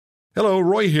Hello,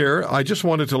 Roy here. I just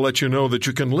wanted to let you know that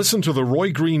you can listen to The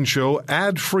Roy Green Show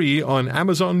ad-free on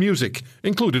Amazon Music,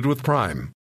 included with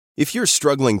Prime. If you're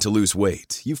struggling to lose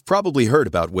weight, you've probably heard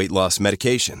about weight loss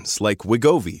medications like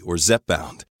Wegovy or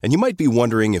Zepbound, and you might be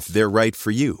wondering if they're right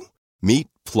for you. Meet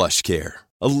PlushCare,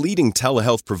 a leading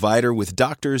telehealth provider with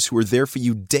doctors who are there for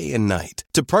you day and night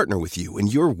to partner with you in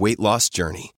your weight loss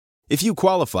journey. If you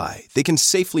qualify, they can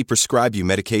safely prescribe you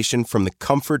medication from the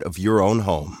comfort of your own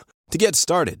home. To get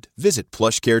started, visit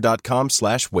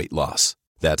plushcare.com/weight loss.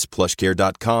 That's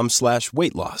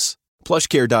plushcare.com/weight loss.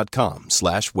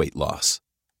 plushcare.com/weight loss.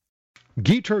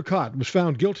 Guy Turcotte was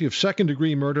found guilty of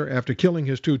second-degree murder after killing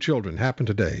his two children. Happened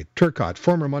today. Turcotte,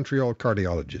 former Montreal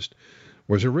cardiologist,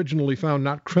 was originally found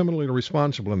not criminally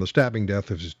responsible in the stabbing death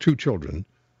of his two children,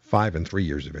 5 and 3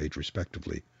 years of age,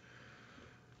 respectively.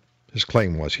 His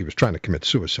claim was he was trying to commit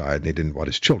suicide and he didn't want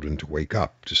his children to wake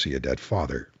up to see a dead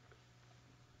father.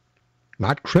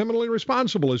 Not criminally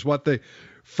responsible is what the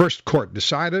first court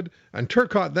decided, and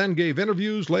Turcotte then gave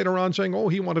interviews later on saying,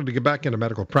 he wanted to get back into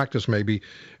medical practice maybe,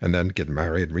 and then get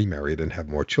married, remarried, and have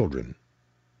more children.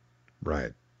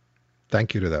 Right.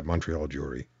 Thank you to that Montreal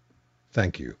jury.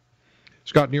 Thank you.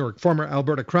 Scott Newark, former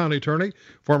Alberta Crown attorney,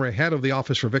 former head of the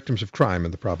Office for Victims of Crime in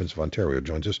the province of Ontario,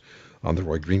 joins us on the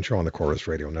Roy Green Show on the Chorus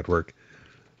Radio Network.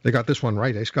 They got this one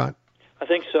right, eh, Scott? I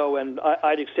think so, and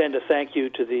I'd extend a thank you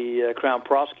to the Crown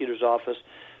Prosecutor's Office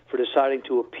for deciding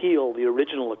to appeal the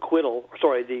original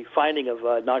the finding of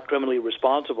not criminally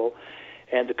responsible,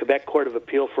 and the Quebec Court of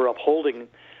Appeal for upholding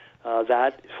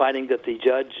that, finding that the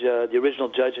original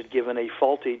judge had given a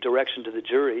faulty direction to the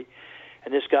jury,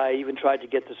 and this guy even tried to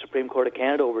get the Supreme Court of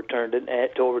Canada to overturn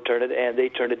it, and they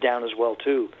turned it down as well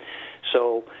too.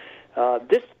 So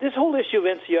this whole issue of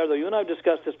NCR, though, you and I have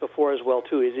discussed this before as well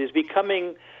too, is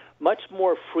becoming much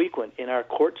more frequent in our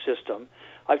court system.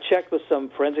 I've checked with some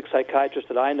forensic psychiatrists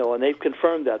that I know, and they've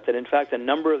confirmed that in fact the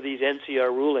number of these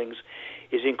NCR rulings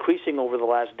is increasing over the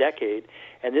last decade.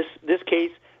 And this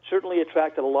case certainly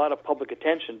attracted a lot of public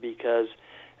attention because,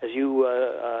 as you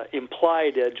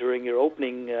implied during your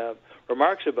opening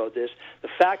remarks about this, the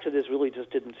facts of this really just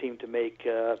didn't seem to make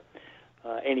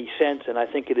any sense, and I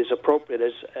think it is appropriate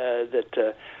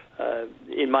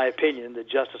in my opinion, that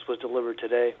justice was delivered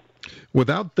today.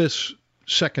 Without this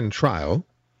second trial,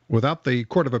 without the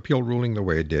Court of Appeal ruling the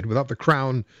way it did, without the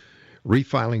Crown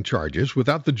refiling charges,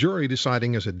 without the jury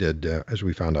deciding as it did, as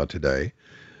we found out today,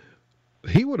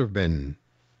 he would have been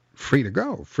free to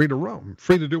go, free to roam,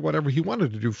 free to do whatever he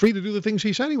wanted to do, free to do the things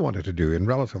he said he wanted to do in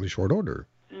relatively short order.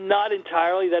 Not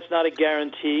entirely. That's not a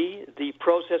guarantee. The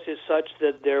process is such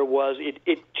that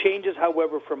it changes,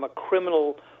 however, from a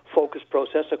criminal-focused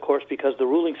process, of course, because the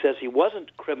ruling says he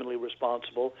wasn't criminally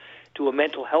responsible, to a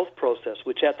mental health process,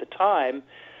 which at the time,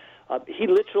 he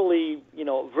literally,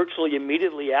 virtually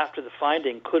immediately after the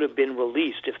finding could have been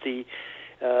released if the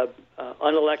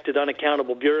unelected,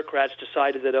 unaccountable bureaucrats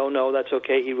decided that, oh, no, that's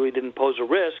okay, he really didn't pose a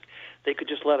risk, they could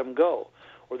just let him go.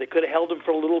 Or they could have held him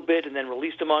for a little bit and then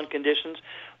released him on conditions.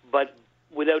 But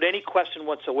without any question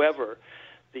whatsoever,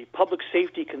 the public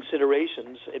safety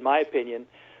considerations, in my opinion,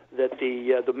 that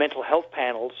the mental health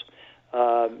panels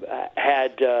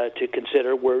had to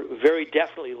consider were very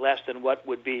definitely less than what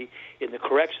would be in the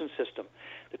correction system.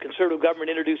 The Conservative government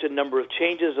introduced a number of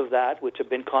changes of that, which have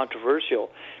been controversial,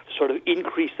 to sort of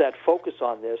increase that focus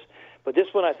on this. But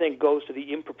this one, I think, goes to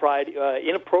the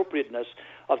inappropriateness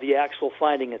of the actual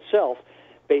finding itself,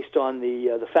 based on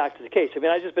the fact of the case. I mean,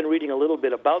 I've just been reading a little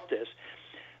bit about this.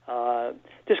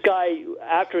 This guy,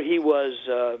 after he was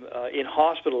in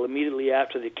hospital immediately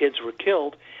after the kids were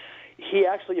killed, he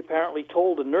actually apparently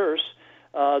told a nurse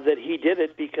that he did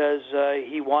it because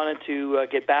he wanted to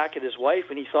get back at his wife,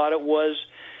 and he thought it was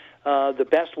the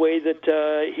best way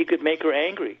that he could make her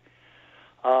angry.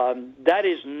 That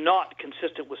is not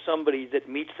consistent with somebody that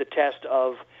meets the test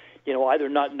of, either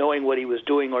not knowing what he was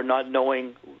doing or not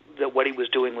knowing that what he was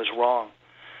doing was wrong.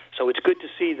 So it's good to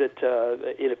see that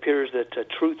it appears that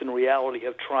truth and reality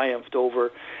have triumphed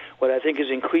over what I think is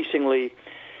increasingly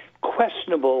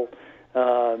questionable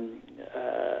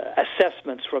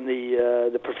assessments from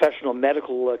the professional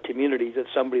medical community that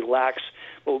somebody lacks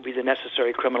what would be the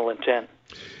necessary criminal intent.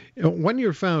 When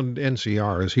you're found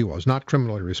NCR, as he was, not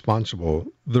criminally responsible,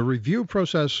 the review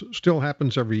process still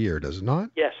happens every year, does it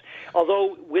not? Yes.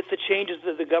 Although with the changes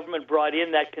that the government brought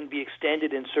in, that can be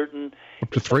extended in certain...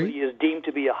 Up to 3? He is deemed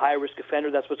to be a high-risk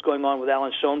offender. That's what's going on with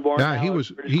Alan Schoenborn. Yeah, he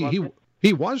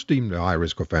was deemed a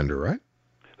high-risk offender, right?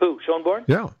 Who, Schoenborn?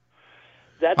 Yeah.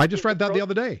 I just read that the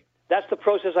other day. That's the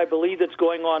process, I believe, that's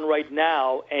going on right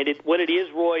now. And what it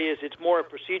is, Roy, is it's more a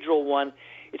procedural one.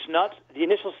 It's not... The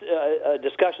initial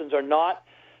discussions are not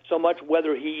so much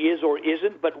whether he is or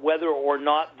isn't, but whether or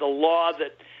not the law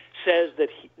that says that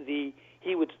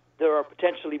there are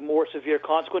potentially more severe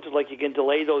consequences, like you can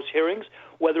delay those hearings,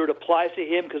 whether it applies to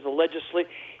him because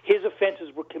his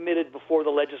offenses were committed before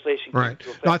the legislation came into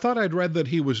effect. Now, I thought I'd read that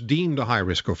he was deemed a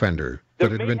high-risk offender,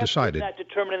 that it had been decided. There may have been that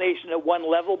determination at one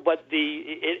level, but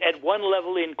at one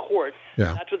level in court,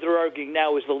 that's what they're arguing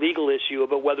now is the legal issue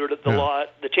about whether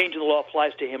the change in the law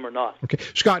applies to him or not. Okay.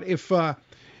 Scott,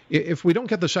 if we don't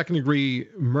get the second-degree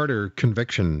murder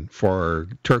conviction for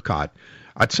Turcotte,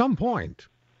 at some point,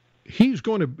 he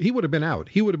would have been out.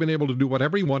 He would have been able to do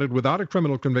whatever he wanted without a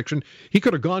criminal conviction. He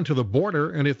could have gone to the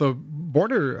border, and if the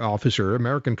border officer,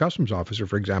 American Customs officer,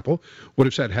 for example, would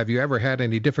have said, have you ever had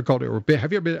any difficulty, or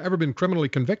have you ever been criminally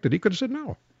convicted? He could have said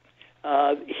no.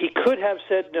 He could have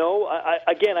said no.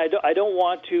 I don't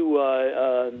want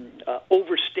to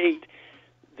overstate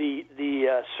the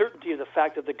certainty of the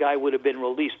fact that the guy would have been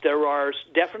released. There are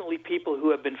definitely people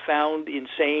who have been found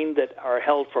insane that are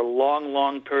held for long,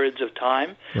 long periods of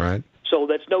time. Right. So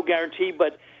that's no guarantee.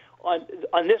 But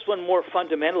on this one, more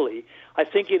fundamentally, I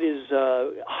think it is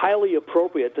highly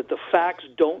appropriate that the facts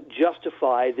don't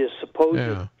justify this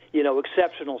supposed,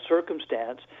 exceptional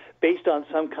circumstance based on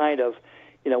some kind of,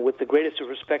 with the greatest of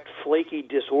respect, flaky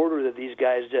disorder that these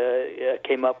guys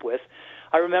came up with.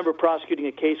 I remember prosecuting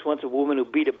a case once of a woman who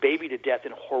beat a baby to death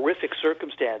in horrific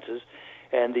circumstances,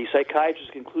 and the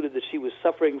psychiatrist concluded that she was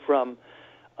suffering from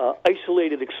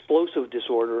isolated explosive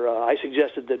disorder. I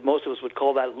suggested that most of us would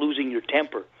call that losing your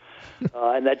temper.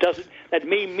 And that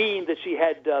may mean that she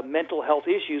had mental health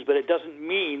issues, but it doesn't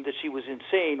mean that she was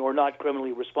insane or not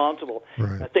criminally responsible.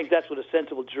 Right. I think that's what a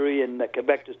sensible jury in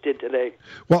Quebec just did today.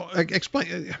 Well,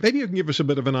 explain. Maybe you can give us a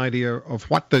bit of an idea of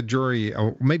what the jury,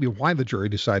 or maybe why the jury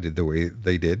decided the way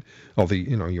they did. Although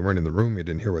you weren't in the room, you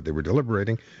didn't hear what they were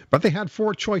deliberating. But they had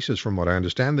four choices, from what I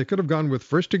understand. They could have gone with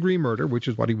first-degree murder, which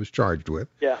is what he was charged with,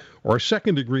 or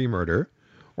second-degree murder.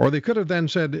 Or they could have then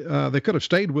said they could have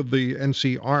stayed with the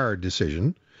NCR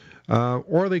decision,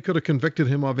 or they could have convicted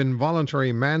him of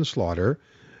involuntary manslaughter,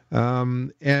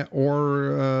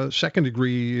 or second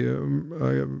degree,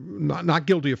 not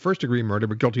guilty of first degree murder,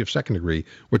 but guilty of second degree,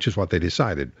 which is what they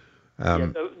decided.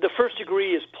 The first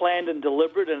degree is planned and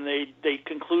deliberate, and they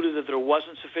concluded that there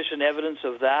wasn't sufficient evidence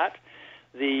of that.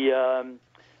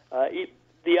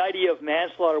 The idea of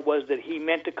manslaughter was that he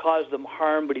meant to cause them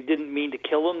harm, but he didn't mean to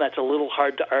kill them. That's a little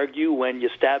hard to argue when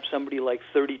you stab somebody like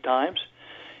 30 times,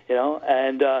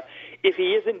 And if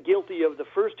he isn't guilty of the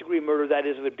first-degree murder, that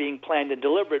is, of it being planned and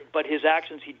deliberate, but his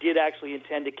actions, he did actually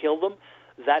intend to kill them,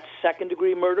 that's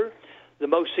second-degree murder. The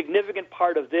most significant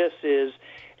part of this is,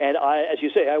 and as you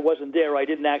say, I wasn't there. I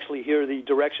didn't actually hear the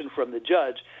direction from the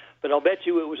judge, but I'll bet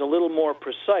you it was a little more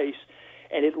precise.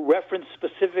 And it referenced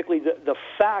specifically the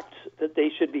facts that they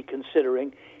should be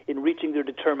considering in reaching their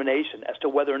determination as to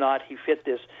whether or not he fit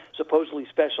this supposedly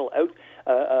special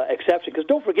exception. Because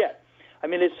don't forget,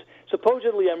 it's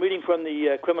supposedly, I'm reading from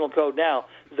the criminal code now,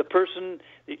 the person,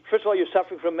 first of all, you're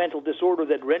suffering from mental disorder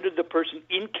that rendered the person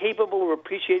incapable of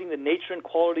appreciating the nature and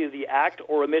quality of the act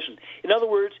or omission. In other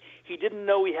words, he didn't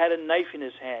know he had a knife in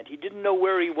his hand. He didn't know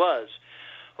where he was.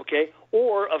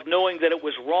 Or of knowing that it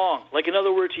was wrong. Like, in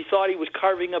other words, he thought he was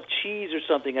carving up cheese or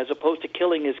something as opposed to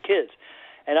killing his kids.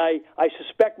 And I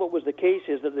suspect what was the case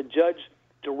is that the judge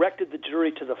directed the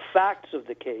jury to the facts of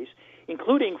the case,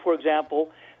 including, for example,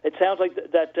 it sounds like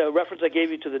that reference I gave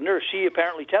you to the nurse, she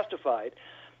apparently testified.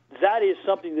 That is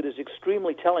something that is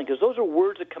extremely telling, because those are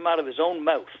words that come out of his own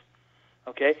mouth.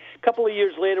 A couple of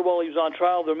years later, while he was on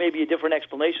trial, there may be a different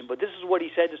explanation, but this is what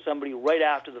he said to somebody right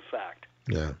after the fact.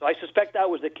 Yeah. So I suspect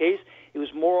that was the case. It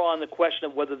was more on the question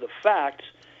of whether the facts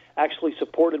actually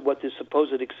supported what this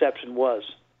supposed exception was.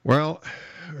 Well,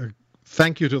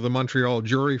 thank you to the Montreal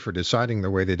jury for deciding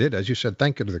the way they did. As you said,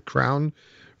 thank you to the Crown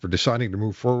for deciding to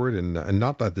move forward and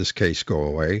not let this case go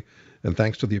away. And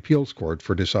thanks to the appeals court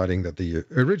for deciding that the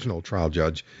original trial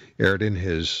judge erred in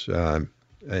his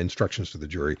instructions to the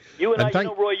jury.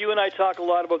 Roy, you and I talk a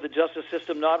lot about the justice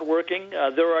system not working.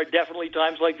 There are definitely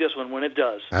times like this one when it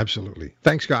does. Absolutely.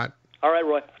 Thanks, Scott. All right,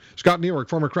 Roy. Scott Newark,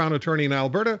 former Crown Attorney in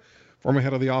Alberta, former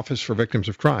head of the Office for Victims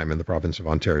of Crime in the province of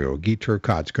Ontario. Guy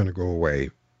Turcotte's going to go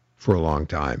away for a long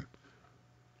time,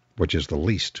 which is the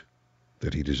least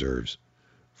that he deserves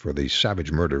for the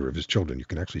savage murder of his children. You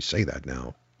can actually say that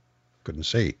now. Couldn't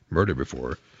say murder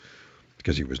before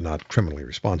because he was not criminally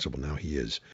responsible. Now he is.